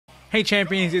Hey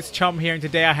champions, it's Chum here, and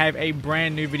today I have a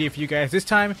brand new video for you guys. This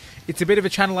time, it's a bit of a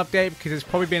channel update because it's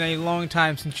probably been a long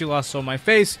time since you last saw my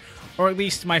face, or at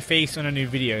least my face on a new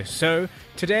video. So,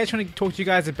 today I just want to talk to you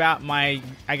guys about my,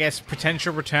 I guess,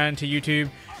 potential return to YouTube.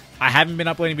 I haven't been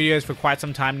uploading videos for quite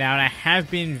some time now, and I have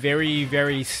been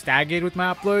very staggered with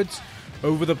my uploads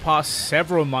over the past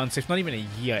several months, if not even a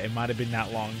year. It might have been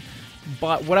that long.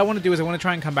 But what I want to do is I want to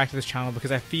try and come back to this channel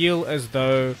because I feel as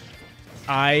though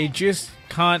I just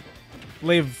can't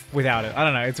live without it. I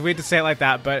don't know, it's weird to say it like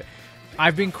that, but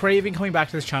I've been craving coming back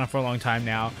to this channel for a long time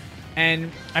now,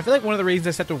 and I feel like one of the reasons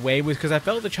I stepped away was because I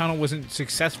felt the channel wasn't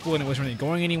successful and it wasn't really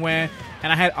going anywhere,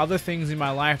 and I had other things in my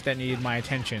life that needed my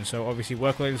attention, so obviously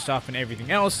work-related stuff and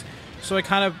everything else, so I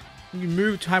kind of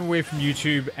moved time away from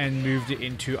YouTube and moved it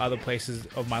into other places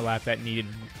of my life that needed,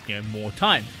 you know, more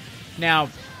time. Now,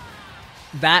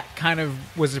 that kind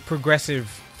of was a progressive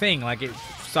thing. Like, it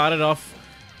started off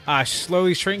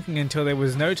slowly shrinking until there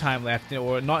was no time left,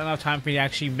 or not enough time for me to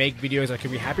actually make videos I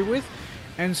could be happy with,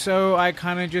 and so I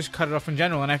kind of just cut it off in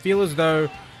general. And I feel as though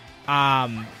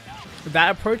that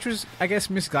approach was, I guess,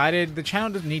 misguided. The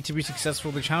channel doesn't need to be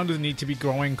successful. The channel doesn't need to be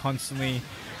growing constantly,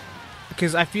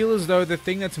 because I feel as though the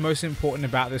thing that's most important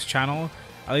about this channel,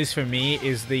 at least for me,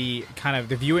 is the kind of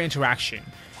the viewer interaction.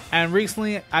 And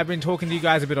recently I've been talking to you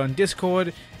guys a bit on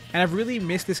Discord, and I've really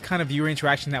missed this kind of viewer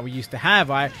interaction that we used to have.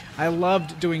 I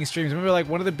loved doing streams. I remember, like,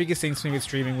 one of the biggest things for me with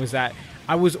streaming was that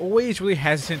I was always really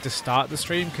hesitant to start the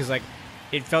stream because, like,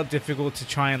 it felt difficult to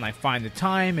try and, like, find the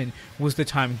time, and was the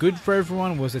time good for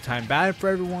everyone? Was the time bad for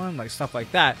everyone? Like, stuff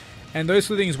like that. And those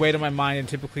sort of things weighed on my mind, and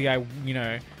typically I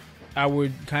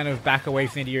would kind of back away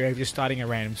from the idea of just starting a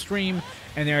random stream,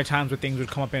 and there are times where things would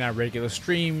come up in our regular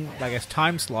stream, like a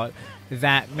time slot,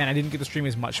 that, man, I didn't get to stream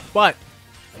as much. But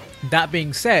that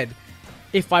being said,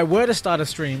 if I were to start a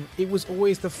stream, it was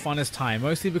always the funnest time,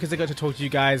 mostly because I got to talk to you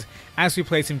guys as we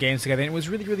played some games together, and it was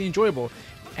really enjoyable.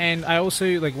 And I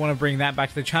also, like, want to bring that back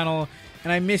to the channel,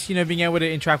 and I miss, you know, being able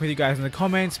to interact with you guys in the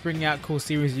comments, bringing out cool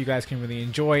series that you guys can really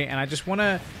enjoy, and I just want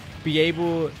to be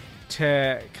able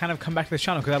to kind of come back to this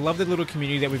channel because I love the little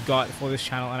community that we've got for this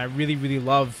channel, and I really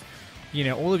love, you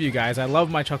know, all of you guys. I love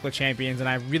my chocolate champions, and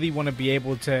I really want to be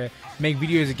able to make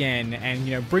videos again and,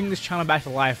 you know, bring this channel back to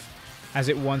life as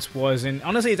it once was. And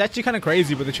honestly, it's actually kind of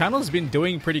crazy, but the channel has been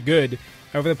doing pretty good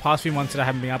over the past few months that I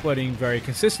haven't been uploading very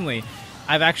consistently.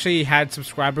 I've actually had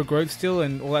subscriber growth still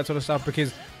and all that sort of stuff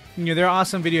because, you know, there are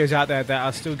some videos out there that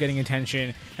are still getting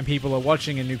attention and people are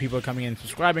watching and new people are coming in and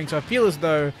subscribing, so I feel as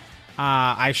though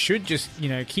I should just, you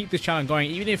know, keep this channel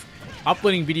going. Even if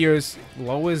uploading videos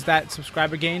lowers that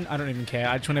subscriber gain, I don't even care.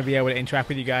 I just want to be able to interact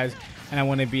with you guys, and I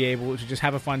want to be able to just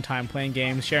have a fun time playing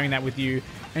games, sharing that with you,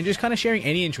 and just kind of sharing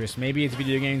any interest. Maybe it's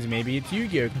video games, maybe it's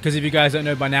Yu-Gi-Oh! Because if you guys don't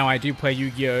know by now, I do play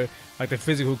Yu-Gi-Oh! Like the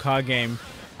physical card game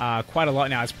quite a lot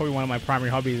now. It's probably one of my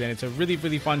primary hobbies, and it's a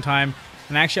really fun time.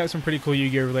 And I actually have some pretty cool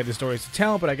Yu-Gi-Oh! Related stories to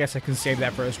tell, but I guess I can save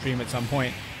that for a stream at some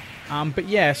point. But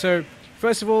yeah, so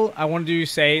first of all, I wanted to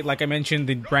say, like I mentioned,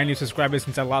 the brand new subscribers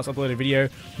since I last uploaded a video,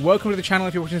 welcome to the channel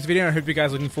if you're watching this video. I hope you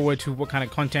guys are looking forward to what kind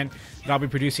of content that I'll be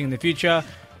producing in the future.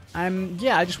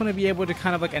 Yeah, I just want to be able to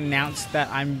kind of like announce that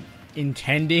I'm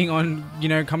intending on, you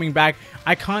know, coming back.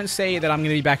 I can't say that I'm going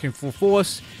to be back in full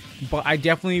force, but I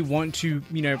definitely want to,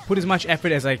 you know, put as much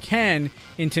effort as I can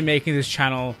into making this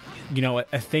channel, you know,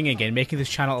 a thing again, making this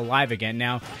channel alive again.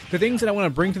 Now, the things that I want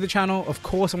to bring to the channel, of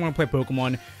course, I want to play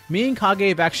Pokemon. Me and Kage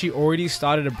have actually already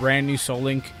started a brand new Soul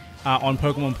Link on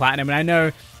Pokemon Platinum, and I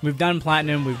know we've done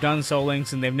Platinum, we've done Soul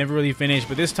Links, and they've never really finished,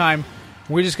 but this time,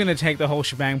 we're just going to take the whole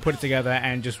shebang, put it together,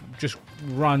 and just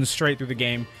run straight through the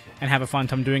game and have a fun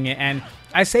time doing it. And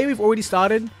I say we've already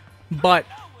started, but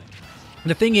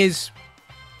the thing is,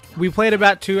 we played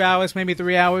about 2 hours, maybe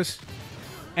 3 hours,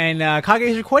 and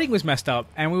Kage's recording was messed up,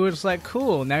 and we were just like,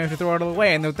 cool, now we have to throw it all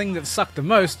away. And the thing that sucked the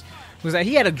most was that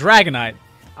he had a Dragonite,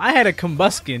 I had a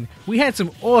Combuskin, we had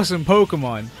some awesome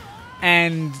Pokemon,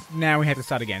 and now we have to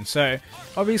start again. So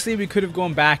obviously we could have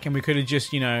gone back and we could have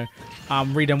just, you know,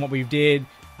 redone what we did,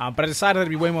 but I decided it'd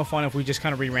be way more fun if we just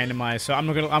kind of re-randomize. So I'm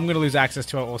gonna lose access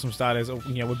to our awesome starters.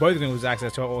 You know, we're both gonna lose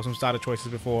access to our awesome starter choices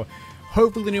before.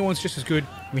 Hopefully the new one's just as good.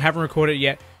 We haven't recorded it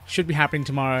yet. Should be happening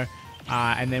tomorrow,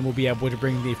 and then we'll be able to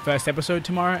bring the first episode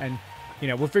tomorrow, and, you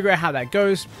know, we'll figure out how that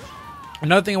goes.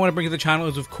 Another thing I want to bring to the channel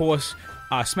is, of course,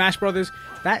 Smash Brothers.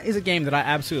 That is a game that I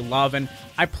absolutely love, and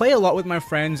I play a lot with my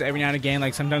friends every now and again.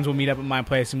 Like, sometimes we'll meet up at my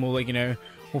place and we'll, like, you know,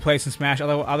 we'll play some Smash.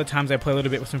 Other times I play a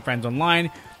little bit with some friends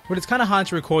online, but it's kind of hard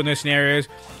to record in those scenarios.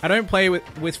 I don't play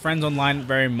with friends online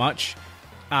very much,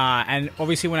 And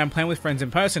obviously when I'm playing with friends in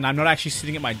person, I'm not actually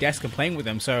sitting at my desk and playing with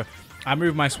them, so I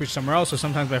move my Switch somewhere else, so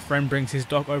sometimes my friend brings his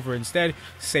dock over instead,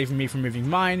 saving me from moving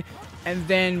mine, and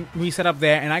then we set up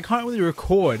there, and I can't really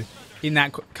record in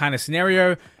that kind of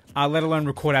scenario, let alone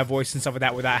record our voice and stuff like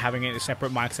that without having a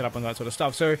separate mic set up and that sort of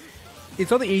stuff. So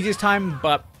it's not the easiest time,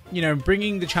 but you know,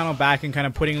 bringing the channel back and kind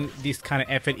of putting this kind of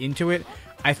effort into it,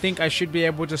 I think I should be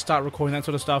able to start recording that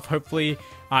sort of stuff, hopefully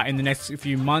in the next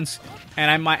few months, and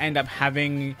I might end up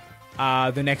having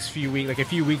the next few weeks, like a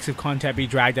few weeks of content be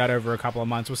dragged out over a couple of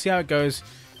months. We'll see how it goes.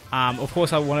 Of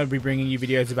course, I want to be bringing you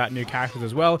videos about new characters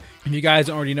as well. If you guys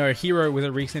don't already know, Hero was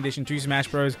a recent addition to Smash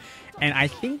Bros. And I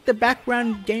think the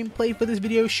background gameplay for this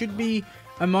video should be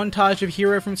a montage of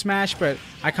Hero from Smash, but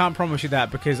I can't promise you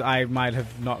that because I might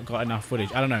have not got enough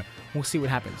footage. I don't know. We'll see what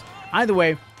happens. Either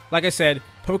way, like I said,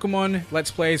 Pokemon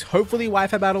Let's Plays, hopefully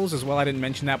Wi-Fi battles as well. I didn't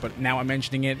mention that, but now I'm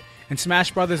mentioning it. And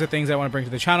Smash Brothers are things I want to bring to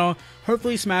the channel.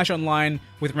 Hopefully Smash Online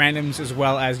with randoms, as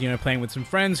well as, you know, playing with some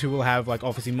friends who will have, like,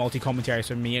 obviously multi-commentaries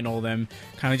from me and all of them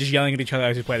kind of just yelling at each other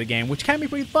as we play the game, which can be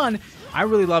pretty fun. I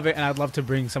really love it, and I'd love to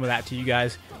bring some of that to you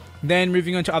guys. Then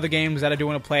moving on to other games that I do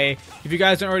want to play. If you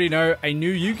guys don't already know, a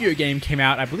new Yu-Gi-Oh game came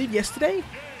out, I believe yesterday?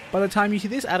 By the time you see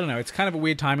this, I don't know. It's kind of a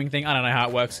weird timing thing. I don't know how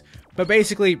it works. But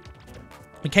basically,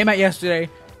 it came out yesterday,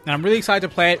 and I'm really excited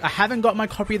to play it. I haven't got my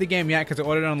copy of the game yet because I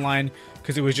ordered it online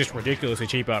because it was just ridiculously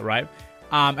cheaper, right?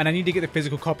 And I need to get the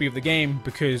physical copy of the game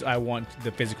because I want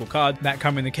the physical card that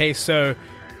come in the case. So,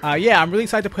 yeah, I'm really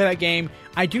excited to play that game.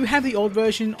 I do have the old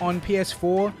version on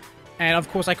PS4, and of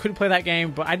course I could play that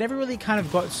game, but I never really kind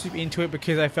of got super into it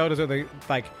because I felt as though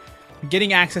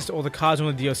getting access to all the cards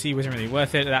on the DLC wasn't really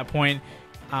worth it at that point.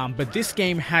 But this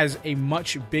game has a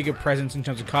much bigger presence in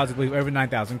terms of cards. I believe over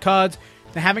 9,000 cards.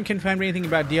 They haven't confirmed anything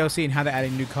about DLC and how they're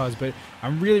adding new cards, but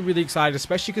I'm really, really excited,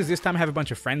 especially because this time I have a bunch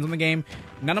of friends on the game.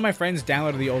 None of my friends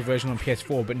downloaded the old version on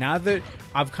PS4, but now that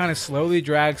I've kind of slowly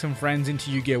dragged some friends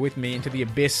into Yu-Gi-Oh! With me, into the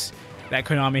abyss that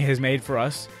Konami has made for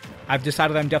us, I've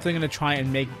decided I'm definitely going to try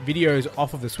and make videos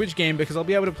off of the Switch game because I'll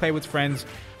be able to play with friends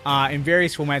in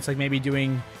various formats, like maybe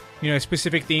doing, you know,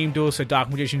 specific theme duels, so Dark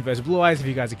Magician versus Blue Eyes, if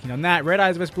you guys are keen on that, Red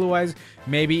Eyes versus Blue Eyes,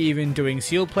 maybe even doing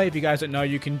sealed play. If you guys don't know,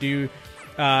 you can do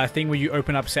a thing where you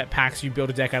open up set packs, you build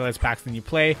a deck out of those packs, then you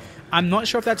play. I'm not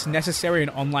sure if that's necessary in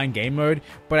online game mode,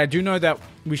 but I do know that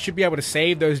we should be able to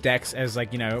save those decks as,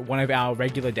 like, you know, one of our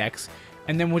regular decks,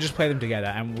 and then we'll just play them together,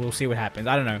 and we'll see what happens.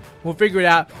 I don't know. We'll figure it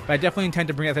out, but I definitely intend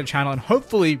to bring that to the channel, and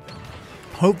hopefully,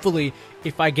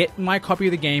 if I get my copy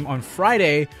of the game on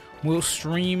Friday, we'll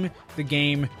stream the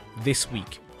game this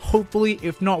week. Hopefully,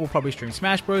 if not, we'll probably stream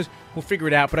Smash Bros. We'll figure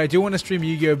it out, but I do want to stream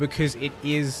Yu-Gi-Oh! Because it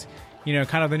is, you know,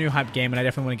 kind of the new hype game, and I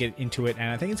definitely want to get into it, and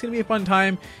I think it's going to be a fun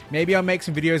time. Maybe I'll make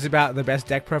some videos about the best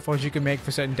deck profiles you can make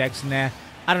for certain decks in there.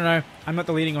 I don't know. I'm not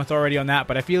the leading authority on that,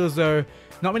 but I feel as though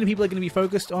not many people are going to be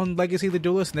focused on Legacy of the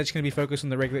Duelist, and they're just going to be focused on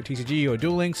the regular TCG or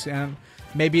Duel Links, and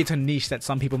maybe it's a niche that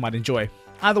some people might enjoy.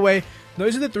 Either way,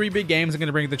 those are the three big games I'm going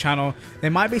to bring to the channel. There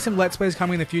might be some Let's Plays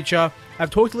coming in the future. I've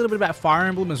talked a little bit about Fire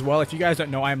Emblem as well. If you guys don't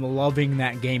know, I'm loving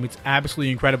that game. It's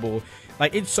absolutely incredible.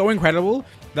 Like, it's so incredible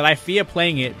that I fear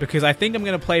playing it because I think I'm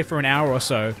going to play for an hour or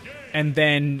so, and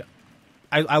then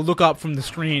I look up from the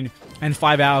screen and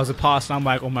 5 hours have passed and I'm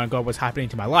like, oh my god, what's happening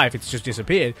to my life? It's just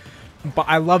disappeared. But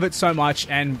I love it so much,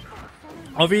 and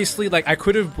obviously, like, I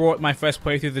could have brought my first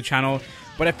playthrough to the channel,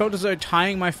 but I felt as though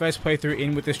tying my first playthrough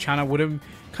in with this channel would have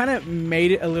kind of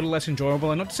made it a little less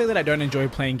enjoyable. And not to say that I don't enjoy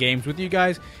playing games with you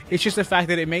guys, it's just the fact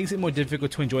that it makes it more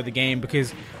difficult to enjoy the game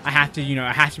because I have to, you know,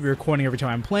 I have to be recording every time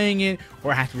I'm playing it,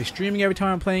 or I have to be streaming every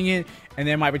time I'm playing it, and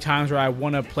there might be times where I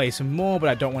want to play some more, but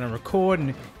I don't want to record,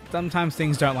 and sometimes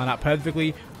things don't line up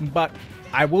perfectly. But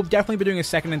I will definitely be doing a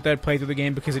second and third playthrough of the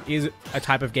game because it is a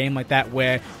type of game like that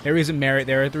where there is a merit,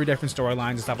 there are 3 different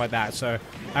storylines and stuff like that. So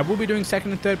I will be doing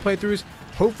second and third playthroughs,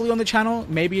 hopefully on the channel,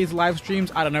 maybe as live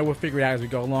streams, I don't know, we'll figure it out as we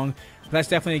go along. But that's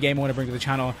definitely a game I want to bring to the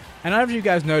channel. And I don't know if you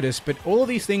guys noticed, but all of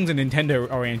these things are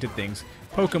Nintendo-oriented things.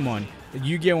 Pokemon,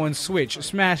 Yu-Gi-Oh! On Switch,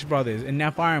 Smash Brothers, and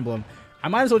now Fire Emblem. I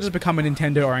might as well just become a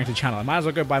Nintendo-oriented channel. I might as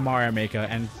well go buy Mario Maker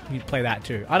and play that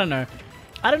too. I don't know.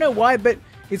 I don't know why, but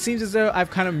it seems as though I've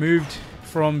kind of moved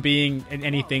from being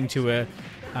anything to a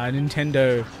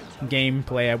Nintendo game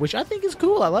player, which I think is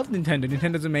cool. I love Nintendo.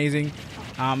 Nintendo's amazing.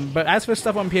 But as for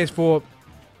stuff on PS4,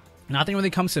 nothing really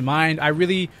comes to mind. I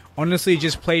really, honestly,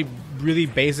 just play really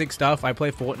basic stuff. I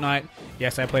play Fortnite.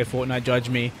 Yes, I play Fortnite. Judge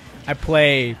me. I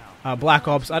play Black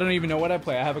Ops. I don't even know what I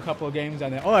play. I have a couple of games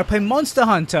down there. Oh, I play Monster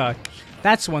Hunter.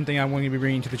 That's one thing I'm going to be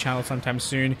bringing to the channel sometime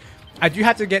soon. I do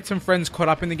have to get some friends caught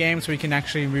up in the game so we can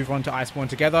actually move on to Iceborne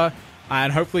together.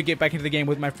 And hopefully get back into the game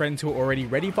with my friends who are already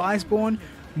ready for Iceborne.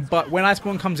 But when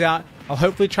Iceborne comes out, I'll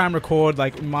hopefully try and record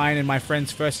like mine and my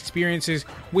friends' first experiences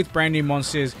with brand new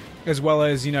monsters, as well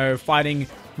as, you know, fighting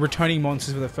returning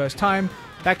monsters for the first time.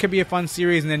 That could be a fun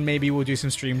series, and then maybe we'll do some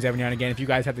streams every now and again. If you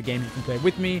guys have the game, you can play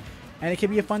with me, and it could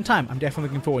be a fun time. I'm definitely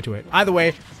looking forward to it. Either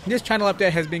way, this channel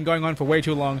update has been going on for way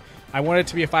too long. I wanted it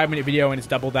to be a 5-minute video, and it's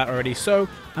doubled that already, so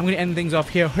I'm going to end things off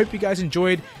here. Hope you guys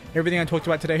enjoyed everything I talked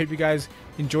about today. Hope you guys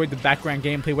enjoyed the background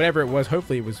gameplay, whatever it was.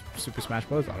 Hopefully it was Super Smash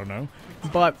Bros. I don't know.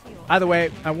 But either way,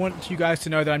 I want you guys to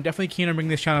know that I'm definitely keen on bringing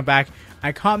this channel back.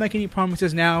 I can't make any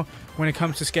promises now when it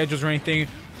comes to schedules or anything.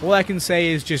 All I can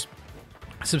say is just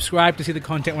subscribe to see the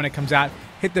content when it comes out.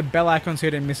 Hit the bell icon so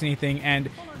you don't miss anything, and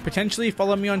potentially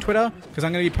follow me on Twitter, because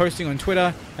I'm going to be posting on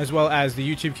Twitter as well as the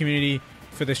YouTube community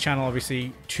for this channel,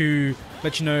 obviously, to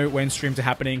let you know when streams are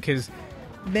happening, because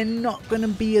they're not going to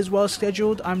be as well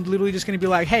scheduled. I'm literally just going to be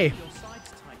like, hey,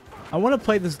 I want to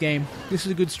play this game. This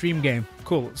is a good stream game.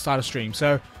 Cool, let's start a stream.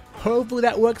 So hopefully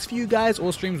that works for you guys.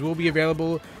 All streams will be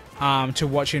available to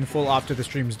watch in full after the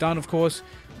stream's done, of course.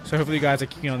 So hopefully you guys are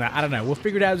keen on that. I don't know. We'll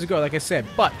figure it out as we go, like I said.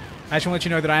 But I just want to let you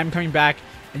know that I am coming back,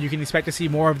 and you can expect to see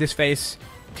more of this face,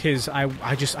 because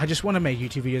I just want to make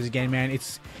YouTube videos again, man.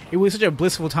 It was such a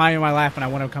blissful time in my life, and I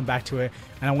want to come back to it,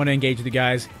 and I want to engage with you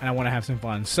guys, and I want to have some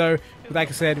fun. So, like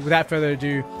I said, without further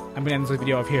ado, I'm going to end this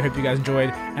video off here. Hope you guys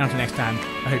enjoyed, and until next time,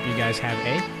 I hope you guys have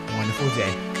a wonderful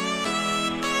day.